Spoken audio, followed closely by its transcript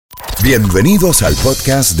Bienvenidos al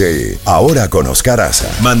podcast de Ahora con Oscar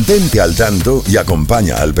Aza. Mantente al tanto y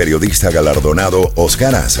acompaña al periodista galardonado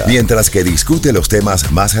Oscar Aza mientras que discute los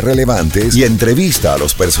temas más relevantes y entrevista a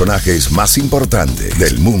los personajes más importantes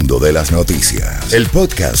del mundo de las noticias. El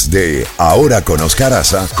podcast de Ahora con Oscar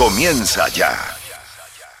Aza comienza ya.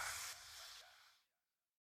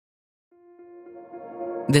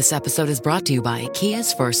 This episode is brought to you by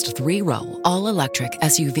Kia's first three-row, all-electric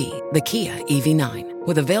SUV, the Kia EV9,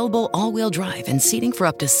 with available all-wheel drive and seating for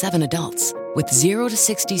up to 7 adults, with 0 to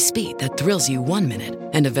 60 speed that thrills you 1 minute,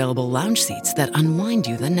 and available lounge seats that unwind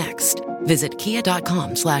you the next. Visit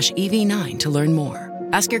kia.com/EV9 to learn more.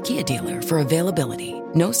 Ask your Kia dealer for availability.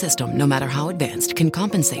 No system, no matter how advanced, can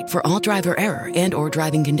compensate for all driver error and or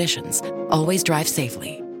driving conditions. Always drive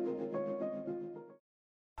safely.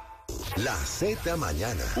 La Z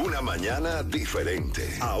Mañana. Una mañana diferente.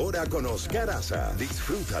 Ahora con Oscar Aza.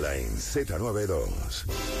 Disfrútala en Z92.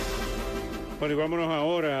 Bueno, y vámonos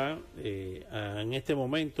ahora, en este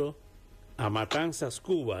momento, a Matanzas,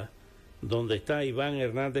 Cuba, donde está Iván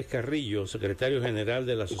Hernandez Carrillo, secretario general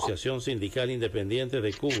de la Asociación Sindical Independiente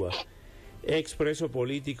de Cuba, ex preso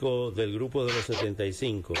político del Grupo de los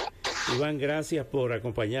 75. Iván, gracias por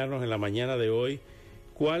acompañarnos en la mañana de hoy.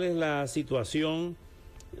 ¿Cuál es la situación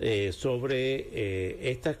sobre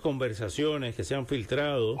estas conversaciones que se han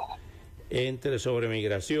filtrado sobre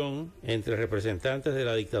migración entre representantes de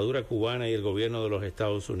la dictadura cubana y el gobierno de los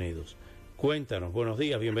Estados Unidos? Cuéntanos. Buenos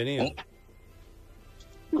días, bienvenido.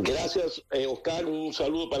 Gracias, Oscar, un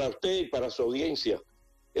saludo para usted y para su audiencia.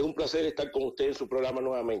 Es un placer estar con usted en su programa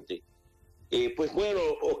nuevamente. Pues bueno,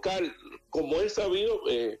 Oscar, como es sabido,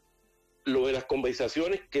 lo de las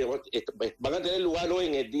conversaciones que van a tener lugar hoy,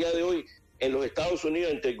 en el día de hoy, en los Estados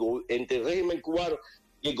Unidos, entre el régimen cubano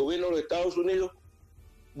y el gobierno de los Estados Unidos,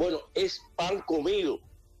 bueno, es pan comido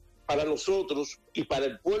para nosotros y para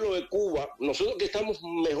el pueblo de Cuba. Nosotros que estamos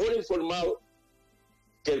mejor informados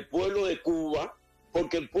que el pueblo de Cuba,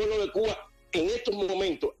 porque el pueblo de Cuba en estos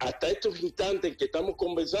momentos, hasta estos instantes que estamos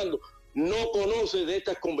conversando, no conoce de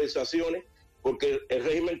estas conversaciones, porque el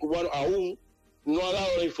régimen cubano aún no ha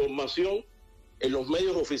dado la información en los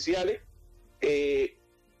medios oficiales,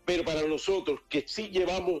 pero para nosotros que sí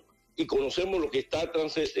llevamos y conocemos lo que está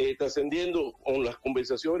trascendiendo con las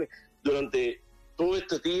conversaciones durante todo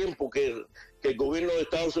este tiempo que el gobierno de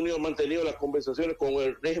Estados Unidos ha mantenido las conversaciones con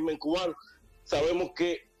el régimen cubano, sabemos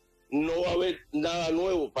que no va a haber nada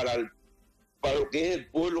nuevo para lo que es el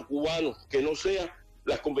pueblo cubano, que no sea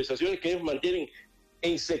las conversaciones que ellos mantienen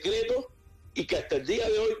en secreto y que hasta el día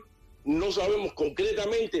de hoy no sabemos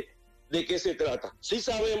concretamente de qué se trata. Sí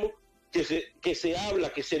sabemos que se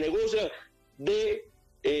habla, que se negocia de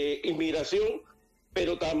inmigración,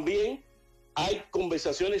 pero también hay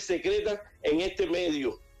conversaciones secretas en este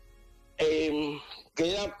medio.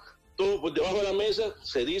 Queda todo por debajo de la mesa,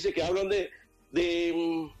 se dice que hablan de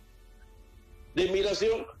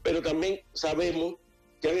inmigración, pero también sabemos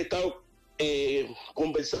que han estado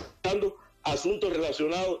conversando asuntos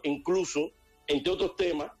relacionados incluso, entre otros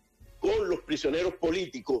temas, con los prisioneros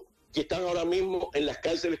políticos que están ahora mismo en las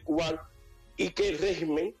cárceles cubanas y que el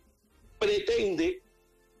régimen pretende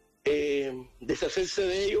deshacerse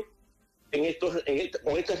de ellos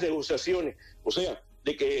con estas negociaciones, o sea,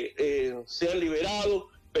 de que sean liberados,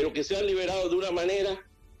 pero que sean liberados de una manera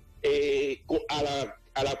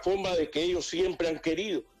a la forma de que ellos siempre han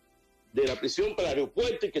querido, de la prisión para el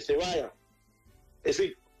aeropuerto y que se vayan. Es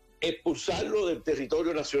decir, expulsarlo del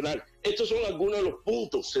territorio nacional. Estos son algunos de los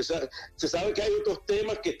puntos. Se sabe que hay otros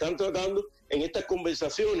temas que están tratando en estas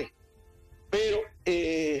conversaciones, pero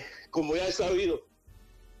como ya he sabido,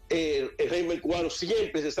 el régimen cubano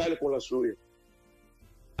siempre se sale con la suya.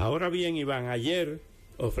 Ahora bien, Iván, ayer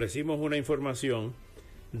ofrecimos una información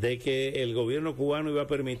de que el gobierno cubano iba a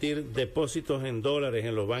permitir depósitos en dólares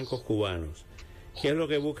en los bancos cubanos. ¿Qué es lo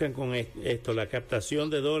que buscan con esto? ¿La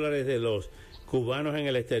captación de dólares de los cubanos en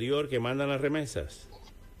el exterior que mandan las remesas?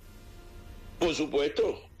 Por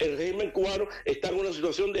supuesto, el régimen cubano está en una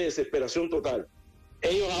situación de desesperación total.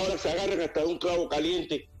 Ellos ahora se agarran hasta un clavo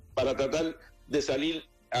caliente para tratar de salir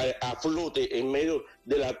a flote en medio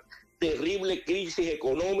de la terrible crisis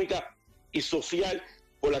económica y social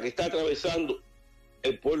por la que está atravesando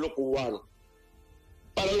el pueblo cubano.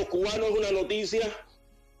 Para los cubanos es una noticia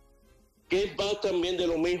que es más también de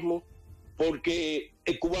lo mismo, porque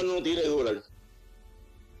el cubano no tiene dólar.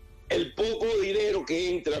 El poco dinero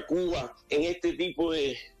que entra a Cuba en este tipo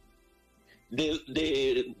de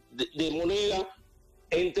moneda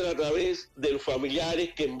entra a través de los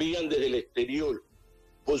familiares que envían desde el exterior.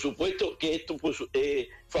 Por supuesto que esto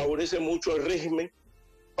favorece mucho al régimen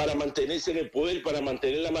para mantenerse en el poder, para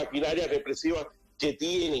mantener la maquinaria represiva que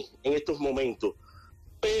tiene en estos momentos,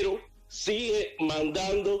 pero sigue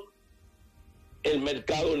mandando el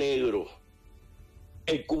mercado negro.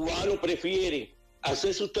 El cubano prefiere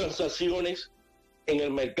hacer sus transacciones en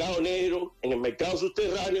el mercado negro, en el mercado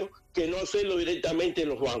subterráneo, que no hacerlo directamente en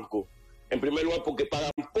los bancos. En primer lugar, porque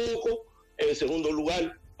pagan poco. En segundo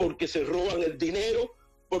lugar, porque se roban el dinero.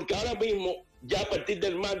 Porque ahora mismo, ya a partir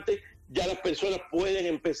del martes, ya las personas pueden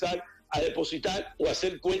empezar a depositar o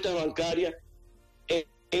hacer cuentas bancarias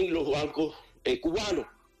en los bancos cubanos.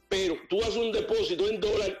 Pero tú haces un depósito en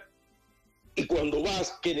dólar y cuando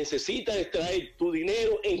vas que necesitas extraer tu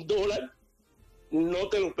dinero en dólar, no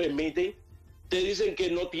te lo permiten. Te dicen que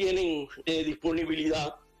no tienen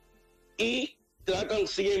disponibilidad y tratan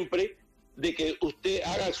siempre de que usted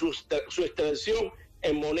haga su extracción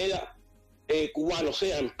en moneda cubana, o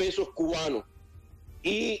sea, en pesos cubanos,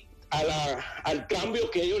 y al cambio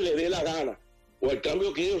que ellos les dé la gana o al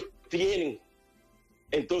cambio que ellos tienen.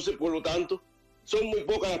 Entonces, por lo tanto, son muy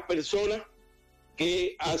pocas las personas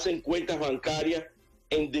que hacen cuentas bancarias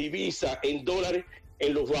en divisa, en dólares,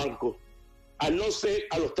 en los bancos. Al no ser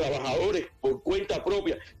a los trabajadores por cuenta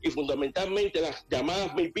propia y fundamentalmente las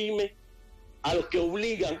llamadas MIPYME, a los que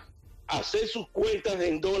obligan a hacer sus cuentas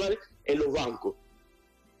en dólares en los bancos.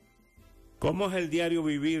 ¿Cómo es el diario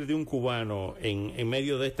vivir de un cubano en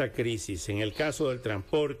medio de esta crisis? En el caso del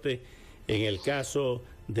transporte, en el caso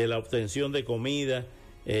de la obtención de comida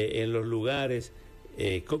en los lugares,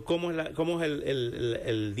 ¿cómo es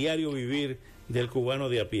el diario vivir del cubano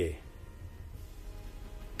de a pie?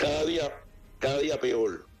 Cada día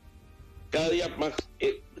peor, cada día más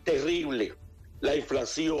terrible. La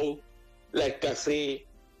inflación, la escasez,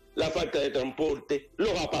 la falta de transporte,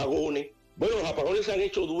 los apagones. Bueno, los apagones se han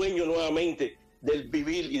hecho dueños nuevamente del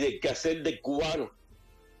vivir y del quehacer del cubano.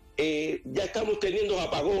 Ya estamos teniendo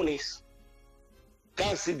apagones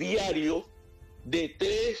casi diarios de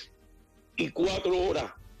 3 y 4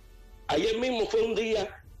 horas. Ayer mismo fue un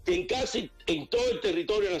día que en todo el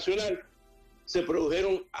territorio nacional se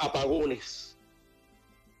produjeron apagones,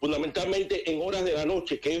 fundamentalmente en horas de la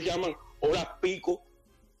noche, que ellos llaman horas pico,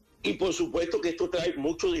 y por supuesto que esto trae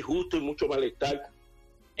mucho disgusto y mucho malestar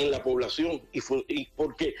en la población, y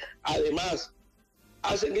porque además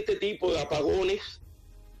hacen este tipo de apagones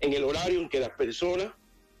en el horario en que las personas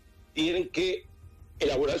tienen que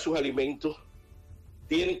elaborar sus alimentos,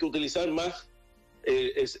 tienen que utilizar más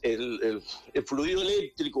el fluido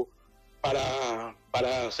eléctrico para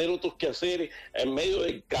hacer otros quehaceres en medio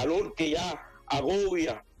del calor que ya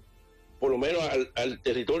agobia por lo menos al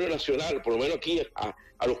territorio nacional, por lo menos aquí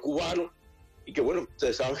a los cubanos, y que bueno,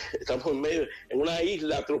 ustedes saben, estamos en una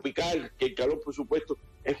isla tropical, que el calor por supuesto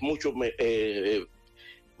es mucho más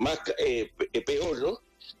peor, ¿no?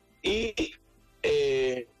 Y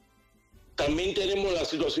también tenemos la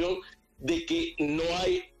situación de que no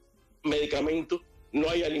hay medicamentos, no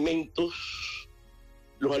hay alimentos.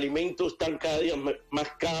 Los alimentos están cada día más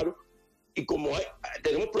caros, y como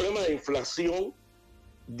tenemos problemas de inflación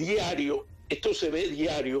diario, esto se ve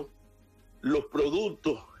diario, los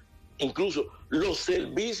productos, incluso los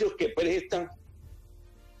servicios que prestan,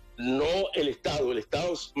 no el Estado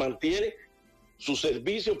mantiene sus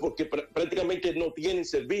servicios porque prácticamente no tienen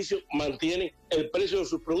servicios, mantienen el precio de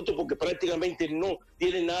sus productos porque prácticamente no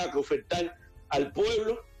tienen nada que ofertar al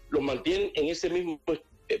pueblo, los mantienen en ese mismo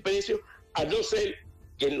precio, a no ser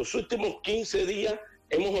que en los últimos 15 días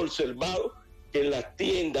hemos observado que en las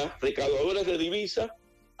tiendas recaudadoras de divisas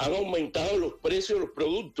han aumentado los precios de los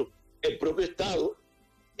productos. El propio Estado,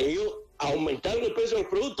 ellos aumentaron el precio de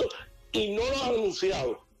los productos y no lo han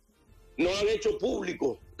anunciado, no han hecho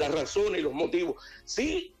público las razones y los motivos.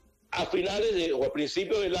 Sí, a finales o a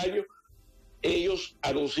principios del año, ellos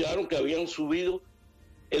anunciaron que habían subido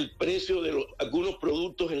el precio de algunos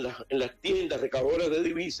productos en las tiendas recaudadoras de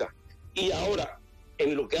divisas, y ahora,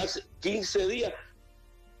 en lo que hace 15 días,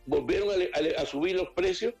 volvieron a subir los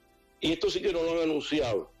precios, y esto sí que no lo han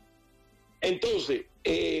anunciado. Entonces,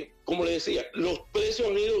 como les decía, los precios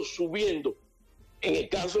han ido subiendo. En el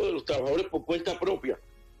caso de los trabajadores por cuenta propia,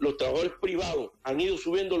 los trabajadores privados han ido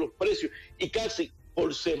subiendo los precios, y casi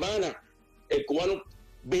por semana el cubano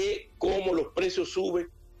ve cómo los precios suben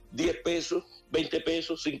 10 pesos, 20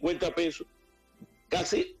 pesos, 50 pesos,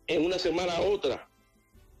 casi en una semana a otra.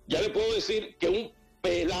 Ya le puedo decir que un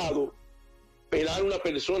pelar a una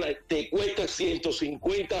persona te cuesta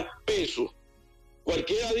 150 pesos.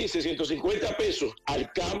 Cualquiera dice 150 pesos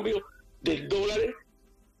al cambio del dólar,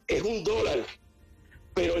 es $1.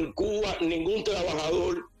 Pero en Cuba ningún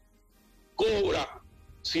trabajador cobra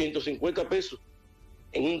 150 pesos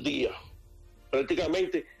en un día.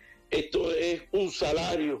 Prácticamente esto es un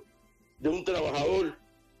salario de un trabajador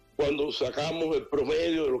cuando sacamos el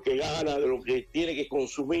promedio de lo que gana, de lo que tiene que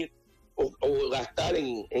consumir o gastar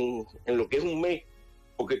en lo que es un mes,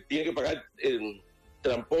 porque tiene que pagar el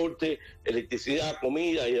transporte, electricidad,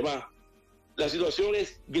 comida y demás. La situación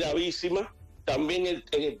es gravísima, también en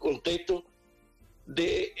el contexto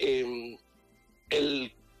de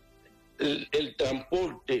el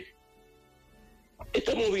transporte.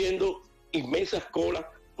 Estamos viendo inmensas colas,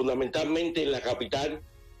 fundamentalmente en la capital,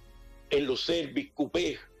 en los service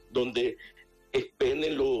coupés, donde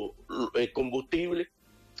expenden el combustible,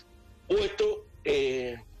 puesto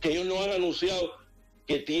que ellos no han anunciado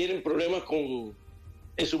que tienen problemas con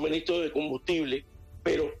el suministro de combustible,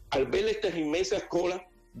 pero al ver estas inmensas colas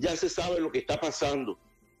ya se sabe lo que está pasando.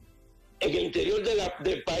 En el interior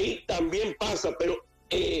del país también pasa, pero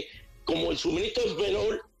como el suministro es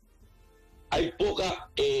menor, hay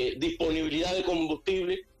poca disponibilidad de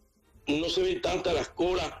combustible, no se ven tantas las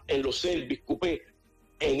colas en los service coupés,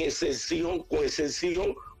 con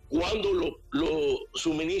excepción cuando lo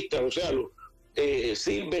suministran, o sea,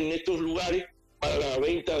 sirven en estos lugares para la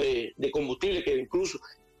venta de combustible, que incluso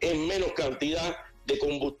es menos cantidad de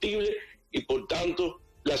combustible y por tanto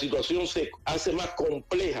la situación se hace más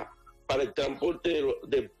compleja para el transporte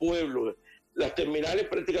del pueblo. Las terminales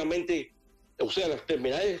prácticamente, o sea, las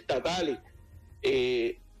terminales estatales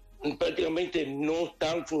prácticamente no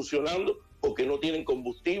están funcionando porque no tienen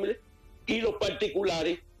combustible, y los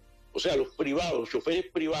particulares, o sea, los privados, los choferes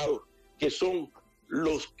privados, que son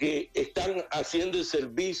los que están haciendo el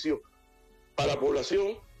servicio para la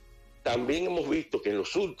población, también hemos visto que en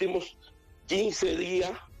los últimos 15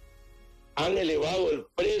 días han elevado el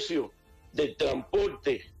precio del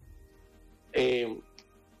transporte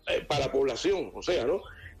para la población, o sea, ¿no?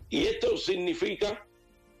 Y esto significa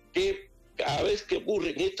que cada vez que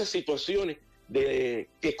ocurren estas situaciones que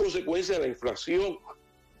es consecuencia de la inflación,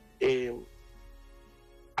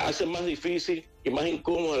 hace más difícil y más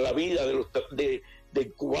incómoda la vida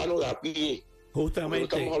del cubano de a pie. Justamente, no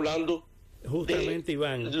estamos hablando de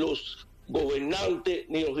Iván, los gobernantes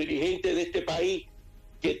ni los dirigentes de este país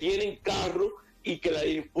que tienen carros y que la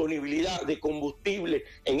disponibilidad de combustible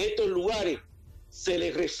en estos lugares se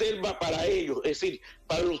les reserva para ellos, es decir,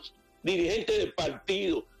 para los dirigentes del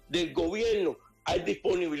partido, del gobierno, hay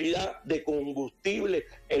disponibilidad de combustible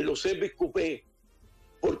en los service coupés,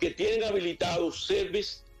 porque tienen habilitados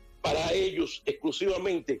service para ellos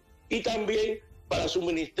exclusivamente, y también para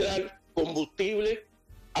suministrar combustible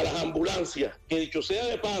a las ambulancias, que dicho sea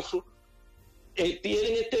de paso,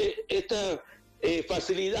 tienen esta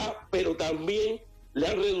facilidad, pero también le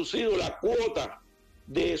han reducido la cuota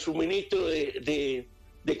de suministro de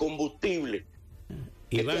combustible.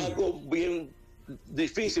 Iván. Esto es algo bien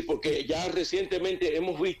difícil, porque ya recientemente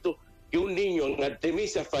hemos visto que un niño en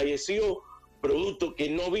Artemisa falleció producto que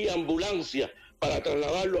no había ambulancia para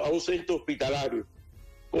trasladarlo a un centro hospitalario,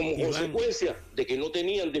 como consecuencia de que no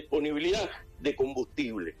tenían disponibilidad de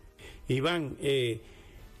combustible. Iván,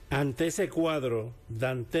 ante ese cuadro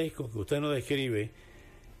dantesco que usted nos describe,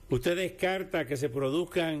 ¿usted descarta que se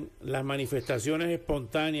produzcan las manifestaciones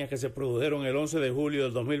espontáneas que se produjeron el 11 de julio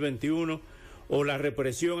del 2021, o la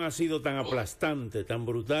represión ha sido tan aplastante, tan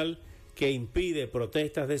brutal, que impide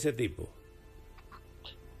protestas de ese tipo?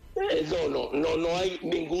 No hay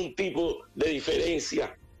ningún tipo de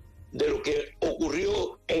diferencia de lo que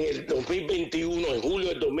ocurrió en el 2021, en julio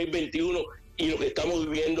del 2021, y lo que estamos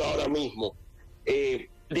viviendo ahora mismo.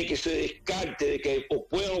 De que se descarte, de que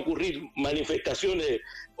puedan ocurrir manifestaciones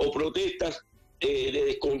o protestas de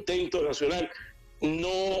descontento nacional,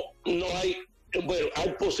 no hay. Bueno,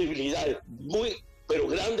 hay posibilidades, pero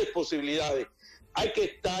grandes posibilidades. Hay que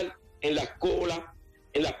estar en las colas,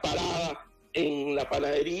 en las paradas, en la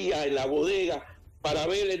panadería, en la bodega, para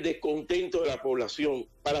ver el descontento de la población,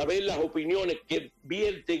 para ver las opiniones que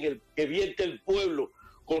vierte el pueblo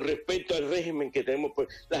con respecto al régimen que tenemos. Pues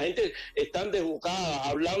la gente está desbocada,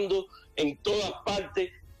 hablando en todas partes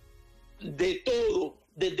de todo,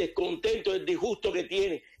 del descontento, del disgusto que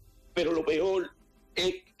tiene, pero lo peor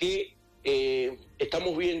es que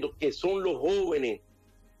estamos viendo que son los jóvenes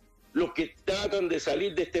los que tratan de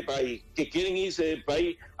salir de este país, que quieren irse del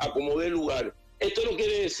país a como dé lugar. Esto no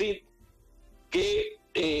quiere decir que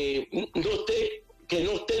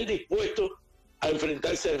no estén dispuestos a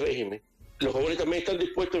enfrentarse al régimen. Los jóvenes también están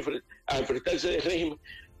dispuestos a enfrentarse al régimen,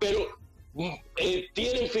 pero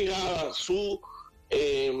tienen fijada su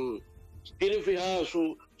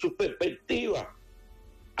perspectiva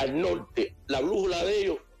al norte. La brújula de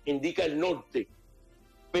ellos indica el norte.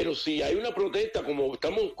 Pero si hay una protesta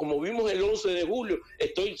como vimos el 11 de julio,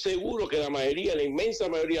 estoy seguro que la inmensa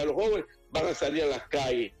mayoría de los jóvenes van a salir a las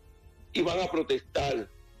calles y van a protestar.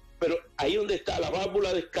 pero ahí donde está la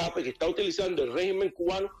válvula de escape que está utilizando el régimen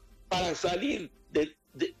cubano para salir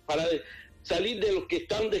salir de los que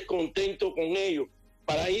están descontentos con ellos,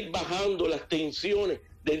 para ir bajando las tensiones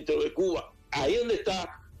dentro de Cuba. Ahí donde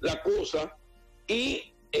está la cosa,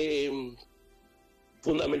 y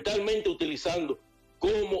fundamentalmente utilizando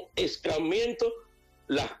como escarmiento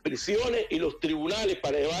las prisiones y los tribunales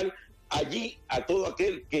para llevar allí a todo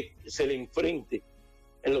aquel que se le enfrente.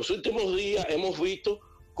 En los últimos días hemos visto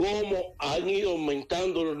cómo han ido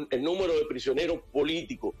aumentando el número de prisioneros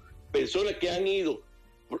políticos, personas que han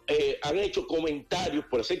hecho comentarios,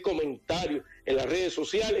 por hacer comentarios en las redes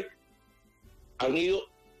sociales, han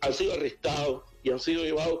sido arrestados y han sido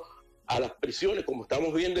llevados a las prisiones, como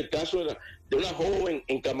estamos viendo el caso de una joven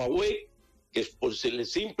en Camagüey, que por el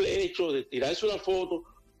simple hecho de tirarse una foto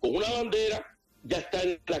con una bandera, ya está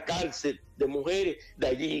en la cárcel de mujeres de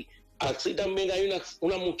allí. Así también hay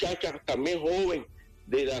una muchacha también joven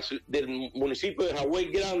del municipio de Hawái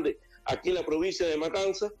Grande, aquí en la provincia de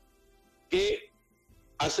Matanzas, que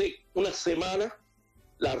hace unas semanas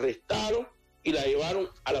la arrestaron y la llevaron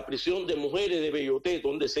a la prisión de mujeres de Belloté,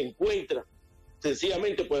 donde se encuentra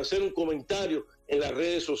sencillamente por hacer un comentario en las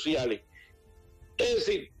redes sociales. Es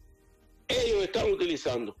decir, ellos están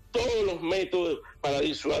utilizando todos los métodos para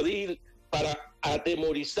disuadir, para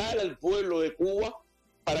atemorizar al pueblo de Cuba,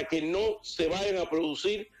 para que no se vayan a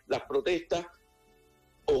producir las protestas,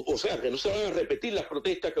 o sea, que no se van a repetir las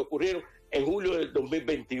protestas que ocurrieron en julio del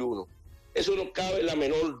 2021. Eso no cabe la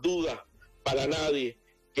menor duda para nadie,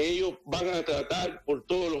 que ellos van a tratar por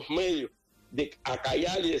todos los medios de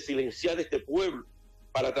acallar y de silenciar a este pueblo,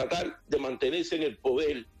 para tratar de mantenerse en el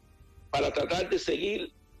poder, para tratar de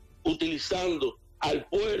seguir utilizando al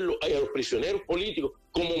pueblo y a los prisioneros políticos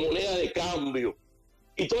como moneda de cambio.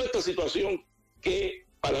 Y toda esta situación que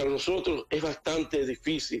para nosotros es bastante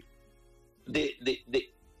difícil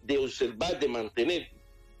de observar, de mantener.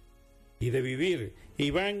 Y de vivir.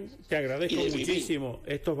 Iván, te agradezco muchísimo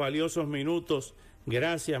estos valiosos minutos.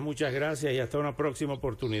 Gracias, muchas gracias y hasta una próxima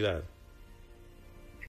oportunidad.